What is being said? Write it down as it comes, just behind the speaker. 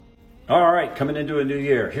All right, coming into a new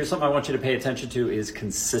year, here's something I want you to pay attention to is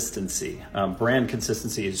consistency. Brand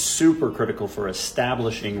consistency is super critical for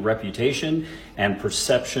establishing reputation and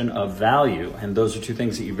perception of value. And those are two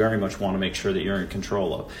things that you very much want to make sure that you're in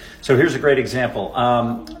control of. So here's a great example.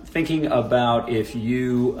 Thinking about if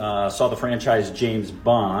you saw the franchise James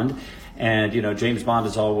Bond, and James Bond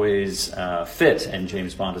is always fit, and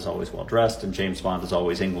James Bond is always well dressed, and James Bond is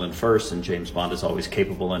always England first, and James Bond is always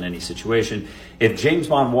capable in any situation. If James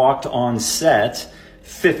Bond walked on set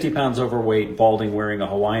 50 pounds overweight, balding, wearing a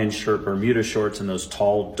Hawaiian shirt, Bermuda shorts, and those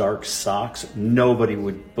tall, dark socks, nobody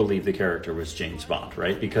would believe the character was James Bond,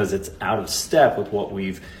 right? Because it's out of step with what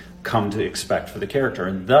we've come to expect for the character,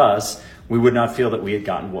 and thus we would not feel that we had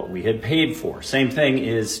gotten what we had paid for. Same thing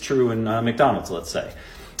is true in McDonald's, let's say.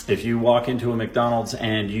 If you walk into a McDonald's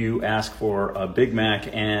and you ask for a Big Mac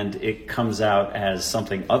and it comes out as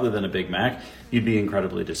something other than a Big Mac, you'd be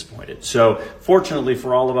incredibly disappointed. So fortunately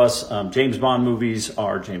for all of us, James Bond movies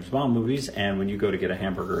are James Bond movies. And when you go to get a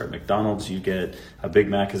hamburger at McDonald's, you get a Big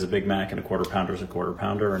Mac is a Big Mac and a Quarter Pounder is a Quarter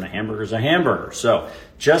Pounder and a hamburger is a hamburger. So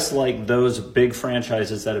just like those big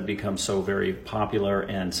franchises that have become so very popular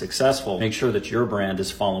and successful, make sure that your brand is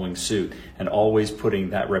following suit and always putting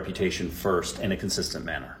that reputation first in a consistent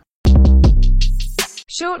manner.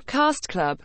 Short Cast Club